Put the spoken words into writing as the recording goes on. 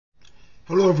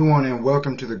Hello everyone and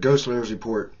welcome to the Ghost Layers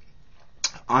Report.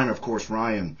 I'm of course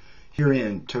Ryan here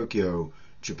in Tokyo,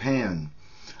 Japan.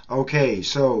 Okay,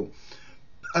 so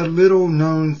a little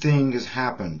known thing has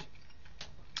happened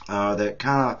that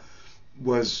kind of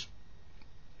was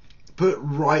put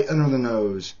right under the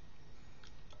nose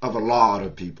of a lot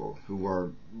of people who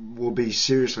will be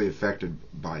seriously affected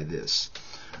by this.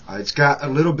 It's got a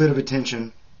little bit of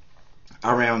attention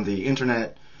around the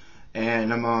internet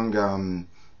and among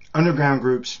underground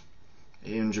groups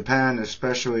in Japan,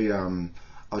 especially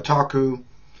otaku,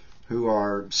 who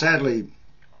are sadly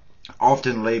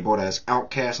often labeled as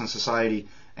outcasts in society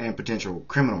and potential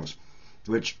criminals,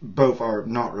 which both are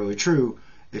not really true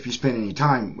if you spend any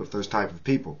time with those type of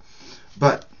people.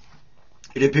 But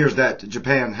it appears that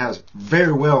Japan has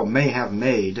very well may have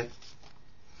made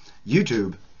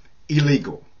YouTube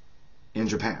illegal in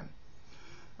Japan.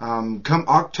 Come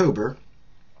October,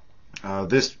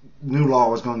 this new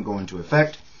law is going to go into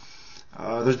effect.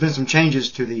 There's been some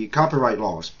changes to the copyright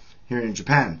laws here in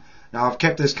Japan. Now I've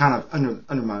kept this kind of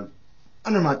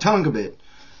under my tongue a bit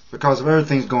because of other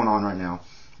things going on right now,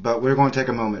 but we're going to take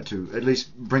a moment to at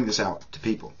least bring this out to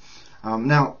people.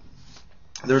 Now,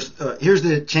 here's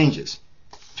the changes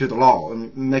to the law. Let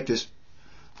me make this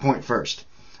point first.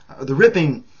 The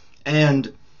ripping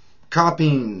and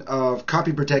copying of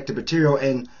copy-protected material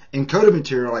and encoded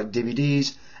material like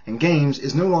DVDs and games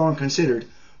is no longer considered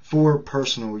for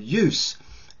personal use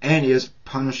and is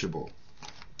punishable.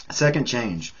 Second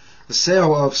change, the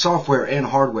sale of software and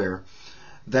hardware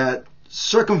that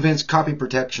circumvents copy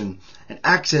protection and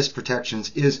access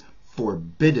protections is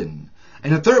forbidden.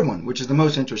 And the third one, which is the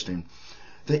most interesting,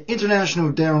 the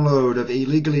international download of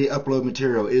illegally uploaded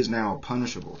material is now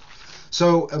punishable.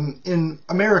 So in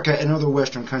America and other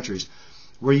Western countries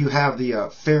where you have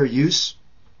the fair use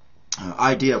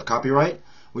idea of copyright,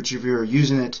 which if you're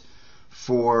using it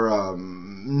for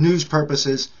news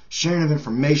purposes, sharing of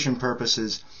information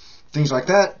purposes, things like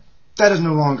that, that is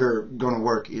no longer going to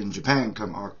work in Japan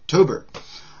come October.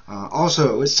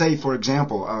 Also, let's say, for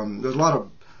example, there's a lot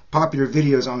of popular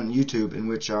videos on YouTube in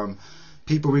which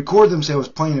people record themselves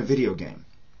playing a video game.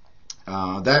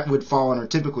 That would fall under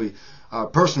typically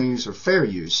personal use or fair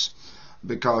use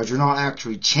because you're not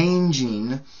actually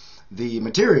changing the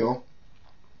material.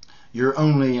 You're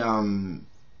only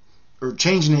or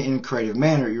changing it in a creative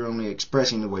manner. You're only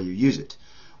expressing the way you use it,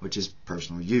 which is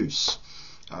personal use.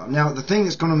 Now, the thing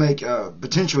that's going to make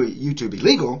potentially YouTube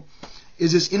illegal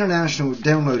is this international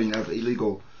downloading of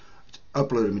illegal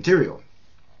uploaded material.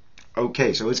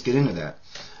 Okay, so let's get into that.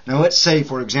 Now, let's say,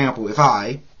 for example, if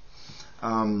I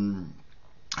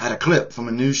had a clip from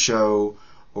a news show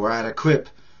or I had a clip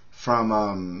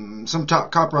from some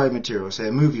top copyright material, say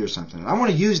a movie or something. I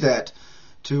want to use that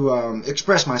to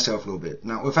express myself a little bit.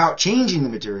 Now, without changing the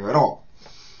material at all.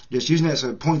 Just using it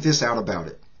to point this out about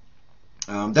it.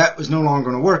 That was no longer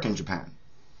going to work in Japan.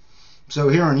 So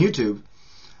here on YouTube,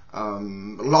 a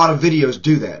lot of videos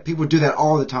do that. People do that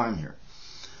all the time here.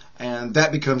 And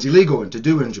that becomes illegal to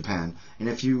do in Japan. And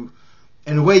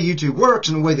the way YouTube works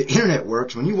and the way the internet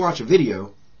works, when you watch a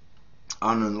video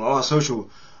on a lot of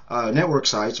social network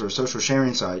sites or social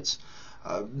sharing sites,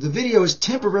 the video is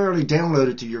temporarily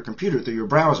downloaded to your computer through your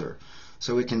browser,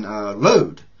 so it can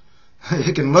load.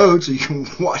 It can load so you can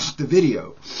watch the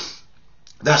video.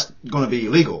 That's going to be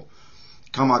illegal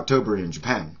come October in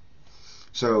Japan.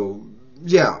 So,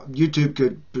 yeah, YouTube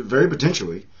could very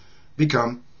potentially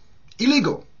become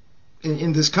illegal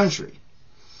in this country.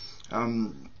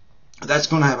 That's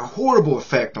going to have a horrible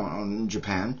effect on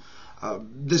Japan.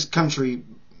 This country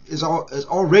is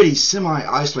already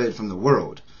semi-isolated from the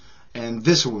world, and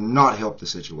this will not help the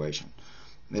situation.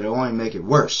 It'll only make it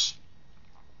worse.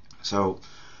 So,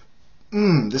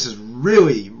 this is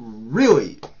really,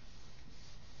 really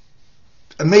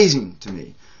amazing to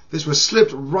me. This was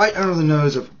slipped right under the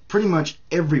nose of pretty much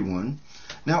everyone.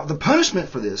 Now, the punishment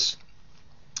for this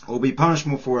will be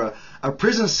punishable for a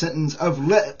prison sentence of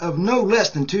no less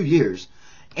than 2 years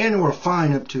and or a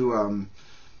fine up to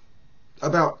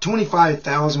about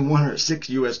 $25,106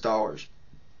 US.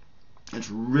 It's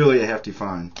really a hefty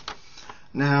fine.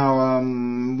 Now,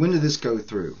 when did this go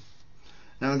through?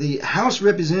 Now, the House of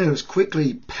Representatives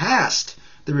quickly passed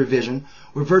the revision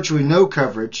with virtually no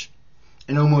coverage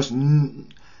and almost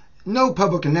no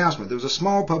public announcement. There was a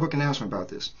small public announcement about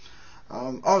this.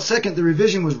 Second, the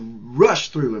revision was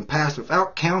rushed through and passed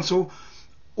without counsel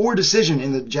or decision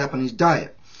in the Japanese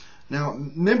Diet. Now,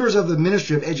 members of the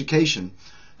Ministry of Education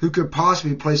who could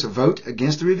possibly place a vote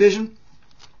against the revision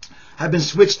have been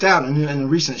switched out in a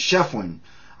recent shuffling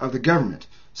of the government.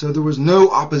 So there was no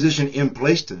opposition in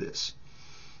place to this.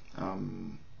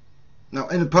 Now,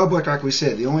 in the public, like we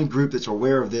said, the only group that's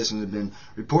aware of this and has been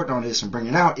reporting on this and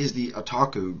bringing it out is the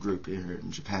otaku group here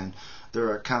in Japan.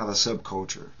 They're a kind of a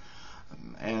subculture.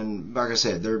 And like I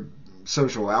said, they're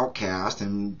social outcasts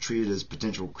and treated as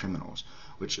potential criminals,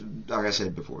 which, like I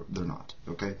said before, they're not.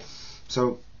 Okay?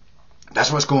 So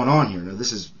that's what's going on here. Now,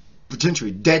 this is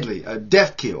potentially deadly, a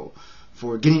death kill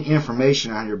for getting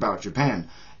information out here about Japan.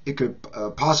 It could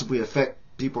possibly affect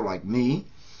people like me,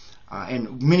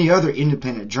 and many other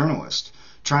independent journalists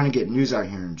trying to get news out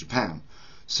here in Japan.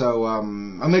 So I'll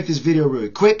make this video really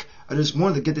quick. I just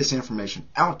wanted to get this information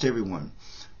out to everyone.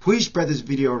 Please spread this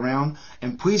video around,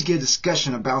 and please get a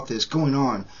discussion about this going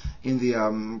on in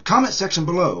the comment section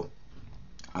below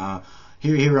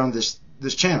here on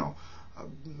this channel.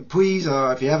 Please,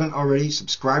 if you haven't already,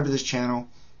 subscribe to this channel,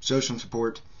 show some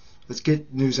support. Let's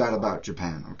get news out about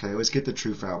Japan, okay? Let's get the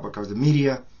truth out, because the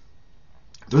media,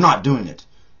 they're not doing it.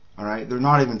 All right, they're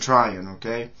not even trying.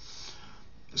 Okay,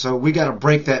 so we got to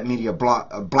break that media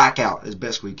blackout as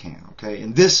best we can. Okay,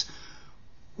 and this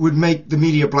would make the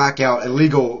media blackout a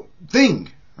legal thing.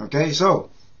 Okay,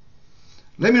 so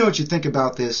let me know what you think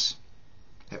about this.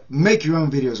 Make your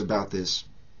own videos about this,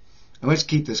 and let's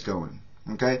keep this going.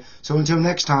 Okay, so until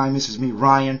next time, this is me,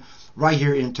 Ryan, right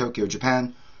here in Tokyo,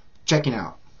 Japan, checking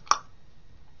out.